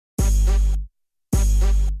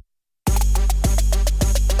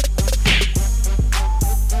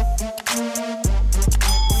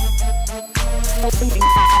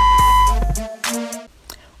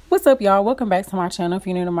What's up, y'all? Welcome back to my channel. If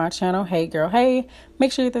you're new to my channel, hey girl, hey,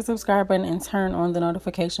 make sure you hit the subscribe button and turn on the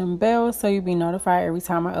notification bell so you'll be notified every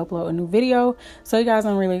time I upload a new video. So you guys,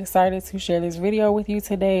 I'm really excited to share this video with you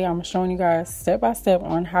today. I'm showing you guys step by step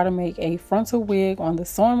on how to make a frontal wig on the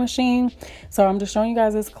sewing machine. So I'm just showing you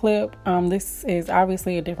guys this clip. This is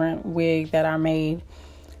obviously a different wig that I made.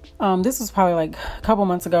 This was probably like a couple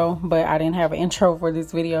months ago, but I didn't have an intro for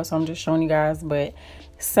this video, so I'm just showing you guys. But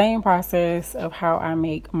same process of how I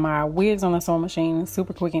make my wigs on the sewing machine,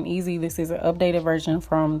 super quick and easy. This is an updated version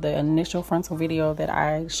from the initial frontal video that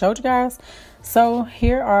I showed you guys. So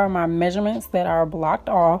here are my measurements that are blocked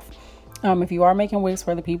off. If you are making wigs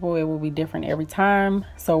for the people, it will be different every time.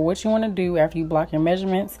 So what you want to do after you block your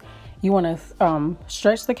measurements, you want to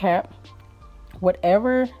stretch the cap.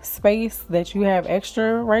 Whatever space that you have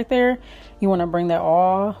extra right there, you want to bring that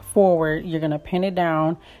all forward. You're going to pin it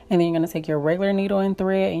down, and then you're going to take your regular needle and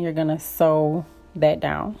thread and you're going to sew that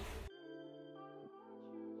down.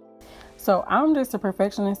 So I'm just a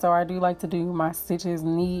perfectionist, so I do like to do my stitches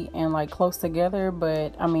neat and like close together.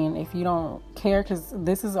 But I mean, if you don't care, because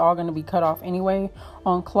this is all going to be cut off anyway,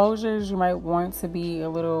 on closures you might want to be a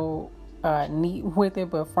little neat with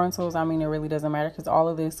it, but frontals, I mean, it really doesn't matter because all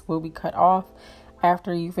of this will be cut off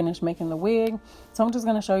after you finish making the wig. So I'm just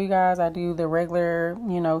going to show you guys. I do the regular,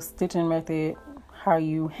 stitching method, how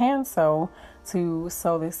you hand sew to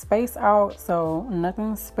sew this space out. So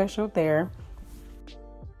nothing special there.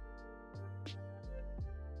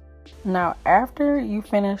 Now after you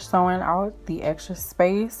finish sewing out the extra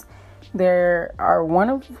space, I'm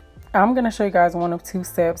going to show you guys one of two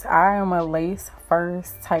steps. I am a lace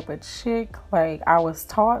first type of chick. Like, I was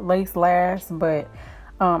taught lace last, but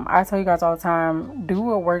I tell you guys all the time, do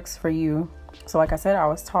what works for you. So like I said, I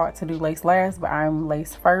was taught to do lace last, but I'm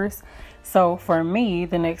lace first. So for me,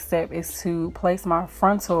 the next step is to place my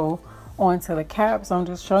frontal onto the cap. So I'm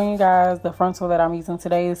just showing you guys the frontal that I'm using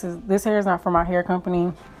today. This hair is not from my hair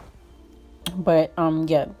company, but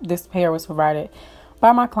yeah, this hair was provided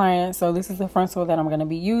by my client. So this is the frontal that I'm going to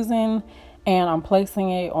be using, and I'm placing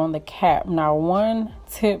it on the cap. Now, one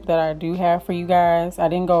tip that I do have for you guys, I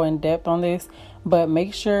didn't go in depth on this, but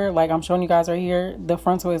make sure, like I'm showing you guys right here, the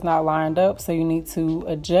frontal is not lined up, so you need to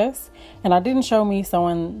adjust. And I didn't show me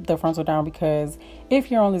sewing the frontal down because if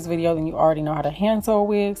you're on this video, then you already know how to hand sew a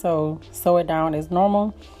wig, so sew it down as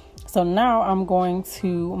normal. So now I'm going to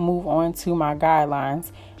move on to my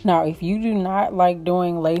guidelines. Now, if you do not like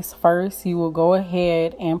doing lace first, you will go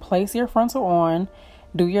ahead and place your frontal on,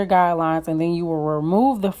 do your guidelines, and then you will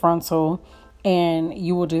remove the frontal and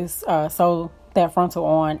you will just sew that frontal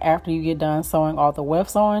on after you get done sewing all the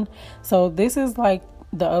wefts on. So this is like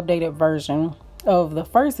the updated version of the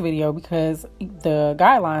first video because the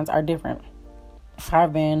guidelines are different.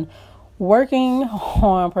 I've been working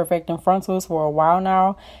on perfecting frontals for a while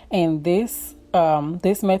now, and this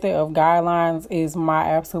method of guidelines is my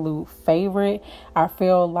absolute favorite. I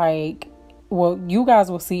feel like, well, you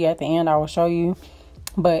guys will see at the end, I will show you,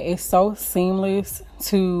 but it's so seamless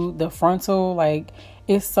to the frontal. Like,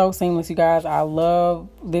 it's so seamless, you guys. I love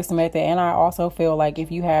this method. And I also feel like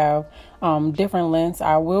if you have different lengths,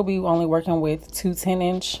 I will be only working with 2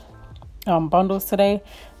 10-inch bundles today,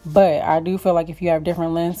 but I do feel like if you have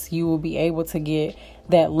different lengths, you will be able to get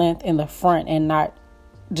that length in the front and not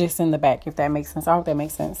just in the back, if that makes sense. I hope that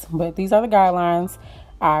makes sense. But these are the guidelines.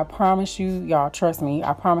 I promise you, y'all, trust me,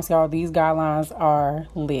 I promise y'all, these guidelines are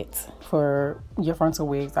lit for your frontal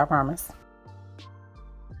wigs. I promise.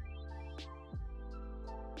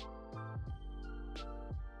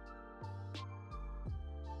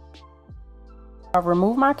 I've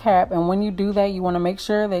removed my cap, and when you do that, you want to make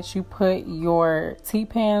sure that you put your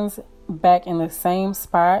T-pins back in the same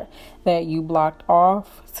spot that you blocked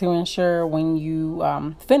off to ensure when you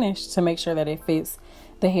finish, to make sure that it fits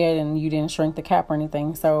the head and you didn't shrink the cap or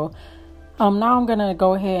anything. So now I'm gonna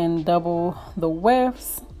go ahead and double the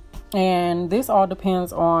wefts, and this all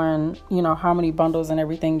depends on how many bundles and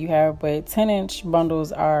everything you have, but 10-inch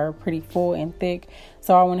bundles are pretty full and thick,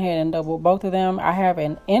 so I went ahead and doubled both of them. I have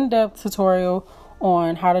an in-depth tutorial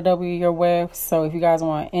on how to double your wefts, so if you guys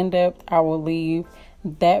want in-depth, I will leave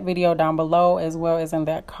that video down below, as well as in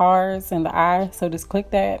that cards in the eye, so just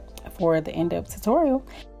click that for the in-depth tutorial.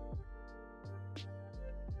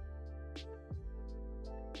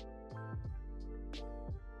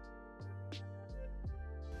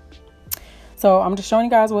 So I'm just showing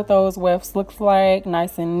you guys what those wefts looks like,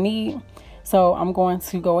 nice and neat. So I'm going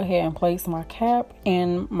to go ahead and place my cap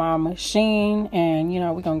in my machine, and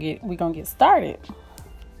we're gonna get started.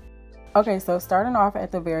 Okay, so starting off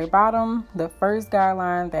at the very bottom, the first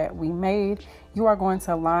guideline that we made, you are going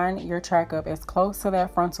to line your track up as close to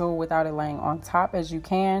that frontal without it laying on top as you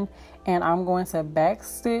can. And I'm going to back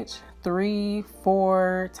stitch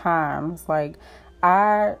 3-4 times. Like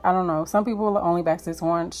I don't know, some people only back stitch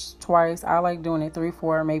once, twice. I like doing it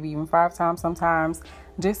 3-4, maybe even 5 times sometimes,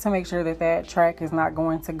 just to make sure that that track is not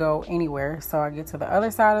going to go anywhere. So I get to the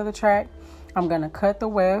other side of the track, I'm going to cut the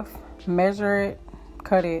weft, measure it,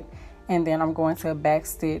 cut it, and then I'm going to back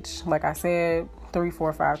stitch, like I said, 3,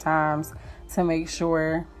 4, 5 times to make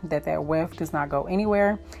sure that that weft does not go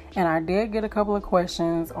anywhere. And I did get a couple of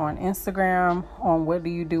questions on Instagram on what do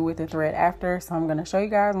you do with the thread after. So I'm going to show you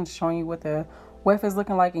guys. I'm just showing you what the weft is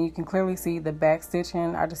looking like, and you can clearly see the back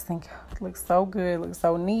stitching. I just think it looks so good, looks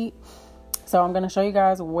so neat. So I'm going to show you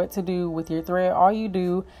guys what to do with your thread. All you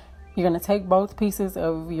do, you're going to take both pieces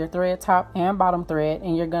of your thread, top and bottom thread,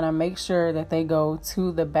 and you're going to make sure that they go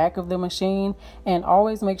to the back of the machine, and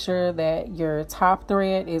always make sure that your top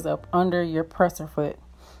thread is up under your presser foot.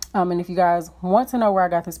 And if you guys want to know where I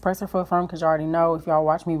got this presser foot from, because you already know if y'all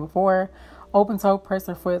watched me before, open toe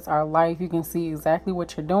presser foots are life. You can see exactly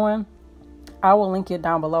what you're doing. I will link it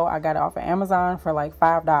down below. I got it off of Amazon for like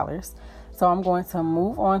 $5. So I'm going to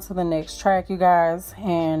move on to the next track, you guys,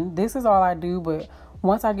 and this is all I do. But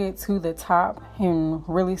once I get to the top and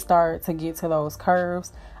really start to get to those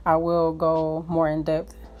curves, I will go more in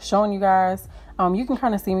depth showing you guys. You can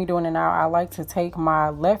kind of see me doing it now. I like to take my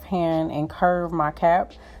left hand and curve my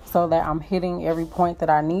cap so that I'm hitting every point that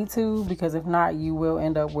I need to, because if not, you will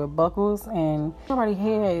end up with buckles, and somebody's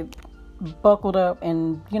head buckled up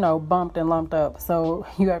and, you know, bumped and lumped up. So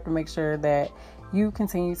you have to make sure that you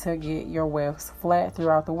continue to get your wefts flat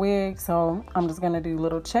throughout the wig. So I'm just going to do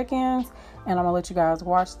little check-ins, and I'm going to let you guys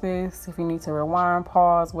watch this. If you need to rewind,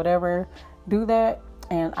 pause, whatever, do that,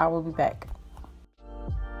 and I will be back.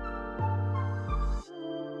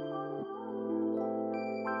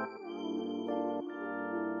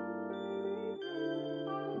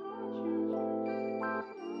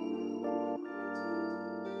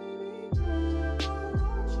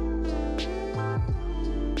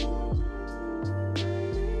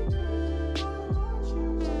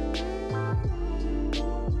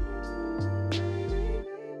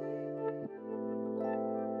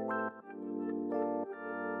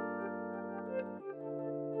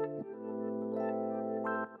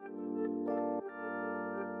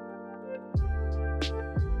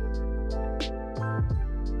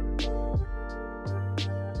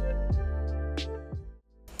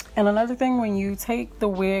 And another thing, when you take the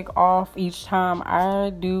wig off each time,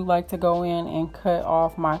 I do like to go in and cut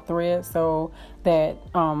off my thread so that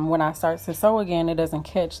when I start to sew again, it doesn't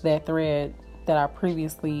catch that thread that I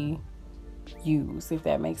previously used, if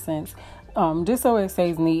that makes sense. Just so it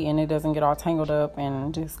stays neat and it doesn't get all tangled up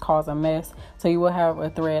and just cause a mess. So you will have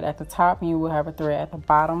a thread at the top and you will have a thread at the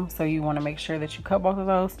bottom. So you want to make sure that you cut both of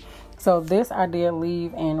those. So this I did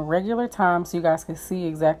leave in regular time so you guys can see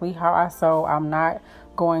exactly how I sew. I'm not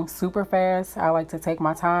going super fast. I like to take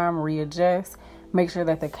my time, readjust, make sure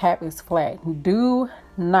that the cap is flat. Do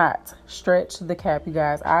not stretch the cap, you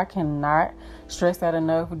guys. I cannot stress that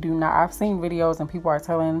enough. Do not. I've seen videos and people are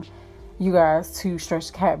telling you guys to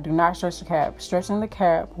stretch the cap. Do not stretch the cap. Stretching the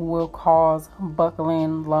cap will cause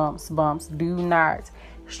buckling, lumps, bumps. Do not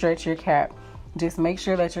stretch your cap. Just make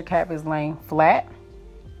sure that your cap is laying flat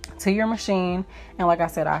to your machine. And like I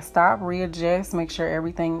said, I stop, readjust, make sure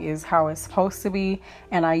everything is how it's supposed to be,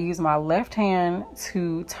 and I use my left hand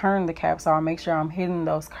to turn the cap, so I make sure I'm hitting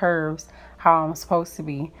those curves how I'm supposed to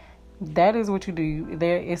be. That is what you do.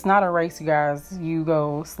 It's not a race, you guys. You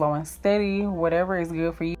go slow and steady, whatever is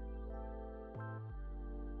good for you.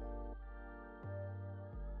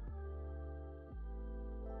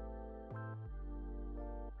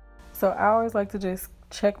 So I always like to just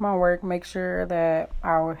check my work, make sure that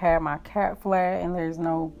I will have my cap flat and there's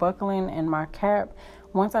no buckling in my cap.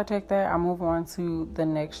 Once I check that, I move on to the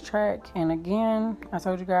next track. And again, I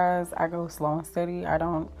told you guys, I go slow and steady. I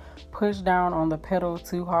don't push down on the pedal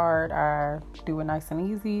too hard. I do it nice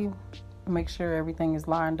and easy, make sure everything is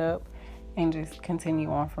lined up, and just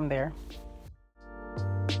continue on from there.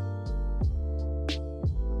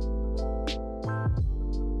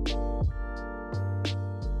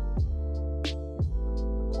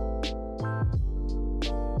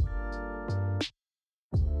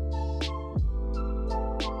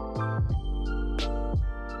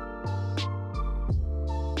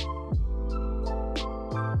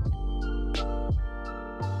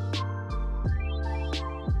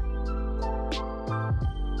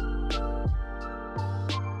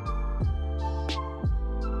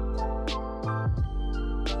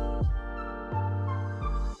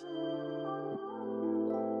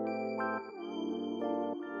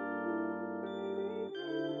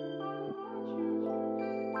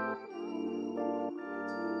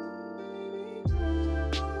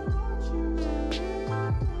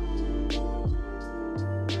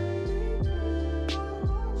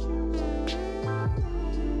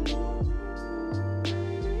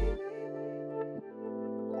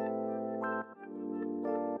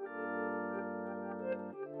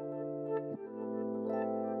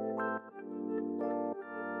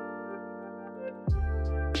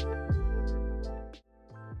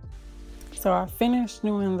 So I finished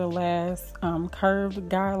doing the last curved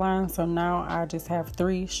guideline, so now I just have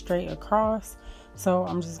 3 straight across. So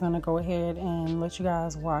I'm just gonna go ahead and let you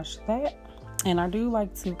guys watch that. And I do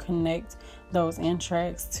like to connect those end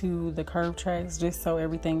tracks to the curved tracks just so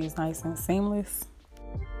everything is nice and seamless.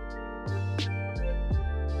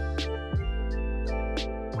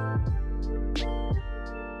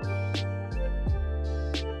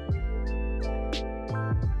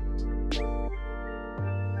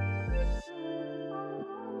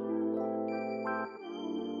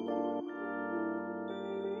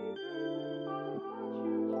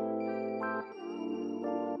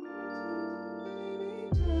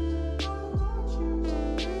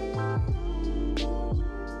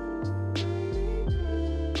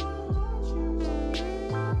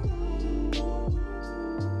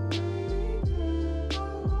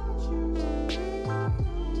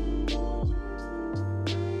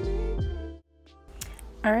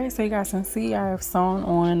 Alright, so you guys can see I have sewn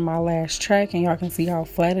on my last track, and y'all can see how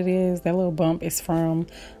flat it is. That little bump is from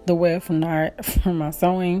the weft, not from my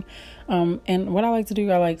sewing. And what I like to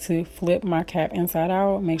do, I like to flip my cap inside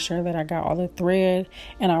out, make sure that I got all the thread,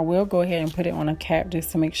 and I will go ahead and put it on a cap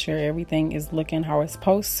just to make sure everything is looking how it's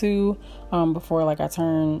supposed to before I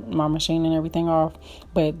turn my machine and everything off.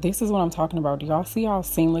 But this is what I'm talking about. Do y'all see how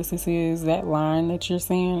seamless this is? That line that you're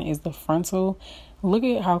seeing is the frontal. Look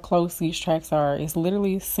at how close these tracks are. It's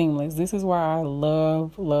literally seamless. This is why I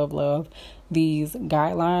love these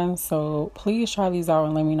guidelines. So please try these out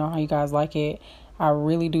and let me know how you guys like it. I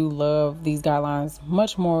really do love these guidelines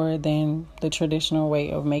much more than the traditional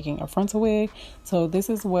way of making a frontal wig. So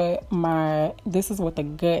this is what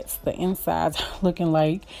the guts, the insides are looking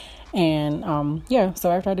like. And yeah,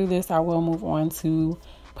 so after I do this, I will move on to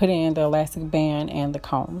put in the elastic band and the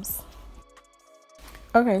combs.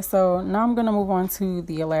 Okay, so now I'm going to move on to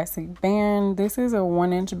the elastic band. This is a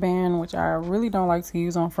 1-inch band, which I really don't like to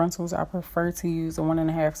use on frontals. I prefer to use a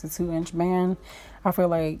 1.5 to 2-inch band. I feel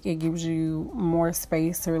like it gives you more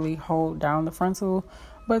space to really hold down the frontal,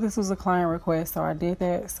 but this was a client request, so I did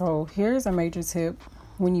that. So here's a major tip.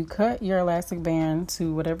 When you cut your elastic band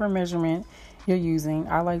to whatever measurement you're using,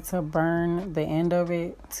 I like to burn the end of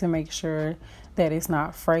it to make sure that it's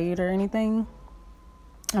not frayed or anything.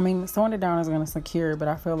 I mean, sewing it down is going to secure, but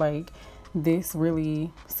I feel like this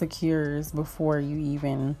really secures before you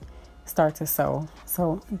even start to sew.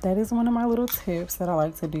 So that is one of my little tips that I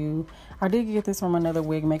like to do. I did get this from another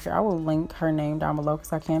wig maker. I will link her name down below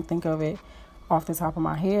because I can't think of it off the top of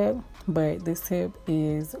my head, but this tip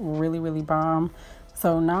is really bomb.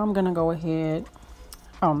 So now I'm going to go ahead.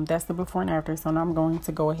 That's the before and after. So now I'm going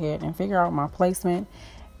to go ahead and figure out my placement.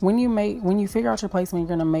 When you figure out your placement,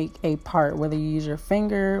 you're going to make a part, whether you use your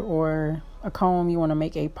finger or a comb. You want to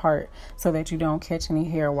make a part so that you don't catch any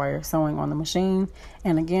hair while you're sewing on the machine.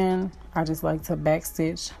 And again, I just like to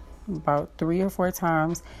backstitch about 3 or 4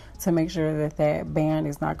 times to make sure that that band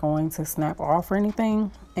is not going to snap off or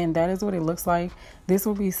anything. And that is what it looks like. This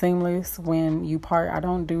will be seamless when you part. I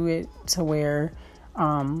don't do it to where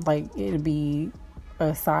like it'll be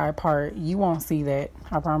a side part. You won't see that.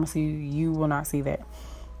 I promise you, you will not see that.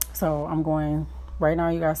 So I'm going right now,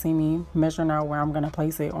 you guys see me measuring out where I'm going to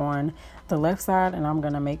place it on the left side, and I'm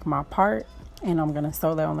going to make my part, and I'm going to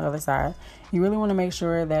sew that on the other side. You really want to make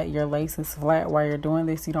sure that your lace is flat while you're doing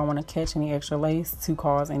this. You don't want to catch any extra lace to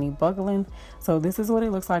cause any buckling. So this is what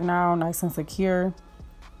it looks like now, nice and secure.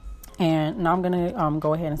 And now I'm going to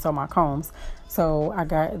go ahead and sew my combs. So I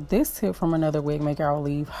got this tip from another wig maker. I'll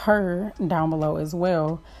leave her down below as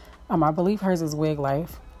well. I believe hers is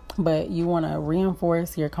Wig-Life. But you want to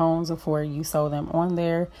reinforce your combs before you sew them on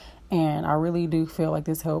there. And I really do feel like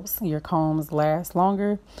this helps your combs last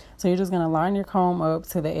longer. So you're just going to line your comb up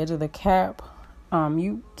to the edge of the cap.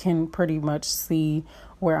 You can pretty much see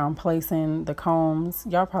where I'm placing the combs.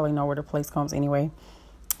 Y'all probably know where to place combs anyway.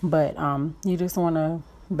 But you just want to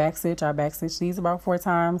backstitch. I backstitch these about 4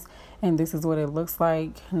 times. And this is what it looks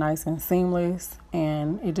like. Nice and seamless.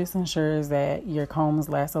 And it just ensures that your combs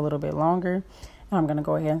last a little bit longer. I'm going to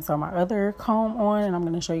go ahead and sew my other comb on, and I'm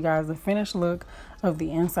going to show you guys the finished look of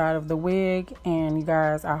the inside of the wig. And you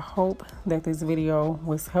guys, I hope that this video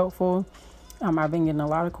was helpful. I've been getting a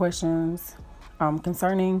lot of questions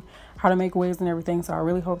concerning how to make wigs and everything, so I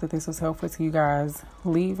really hope that this was helpful to you guys.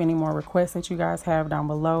 Leave any more requests that you guys have down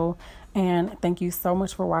below, and thank you so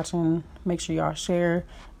much for watching. Make sure y'all share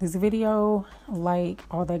this video, like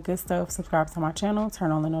all that good stuff, subscribe to my channel,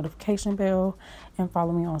 turn on the notification bell, and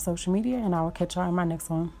follow me on social media, and I will catch y'all in my next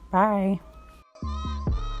one. Bye.